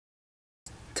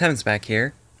Tim's back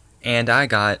here, and I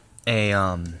got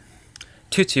a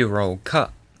Tootsie Roll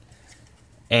cup.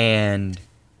 And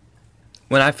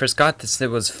when I first got this, it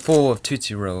was full of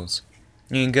Tootsie Rolls.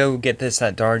 You can go get this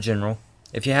at Dollar General,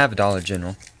 if you have a Dollar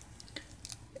General.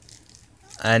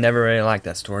 I never really liked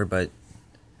that store, but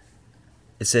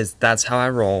it says that's how I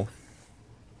roll.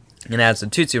 And it has a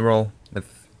Tootsie Roll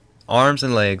with arms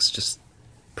and legs just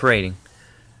parading.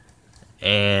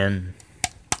 And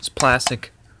it's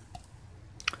plastic.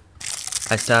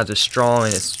 I still have the straw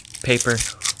and it's paper.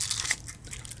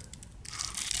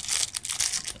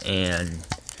 And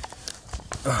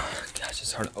oh gosh,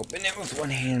 it's hard to open it with one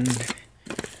hand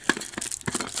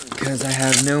because I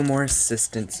have no more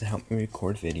assistants to help me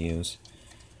record videos.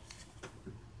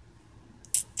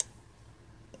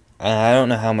 I don't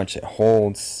know how much it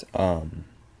holds.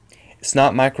 It's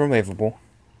not microwavable,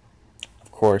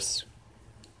 of course.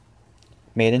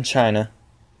 Made in China.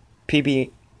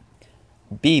 BPA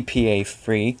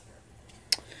free.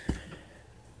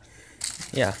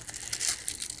 Yeah.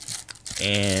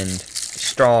 And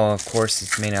straw, of course,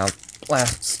 is made out of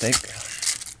plastic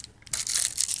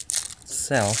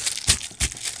itself.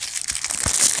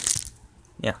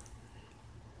 Yeah.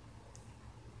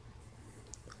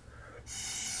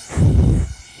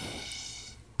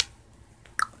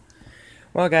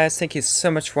 Well, guys, thank you so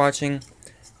much for watching.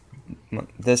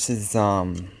 This is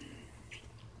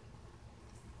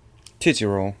Tootsie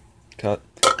Roll cut.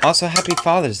 Also, happy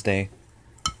Father's Day.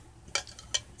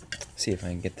 See if I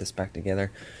can get this back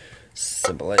together.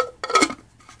 Symbol it.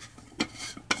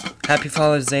 Happy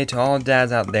Father's Day to all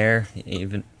dads out there,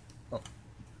 even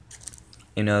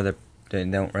you know that they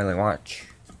don't really watch.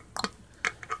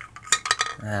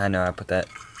 I know I put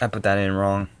that in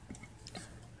wrong.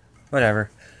 Whatever.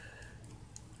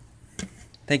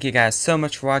 Thank you guys so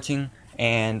much for watching,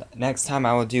 and next time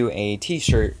I will do a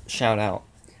t-shirt shout out,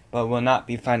 but will not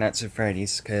be Five Nights at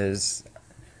Freddy's because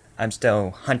I'm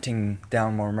still hunting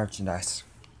down more merchandise.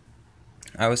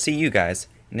 I will see you guys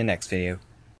in the next video.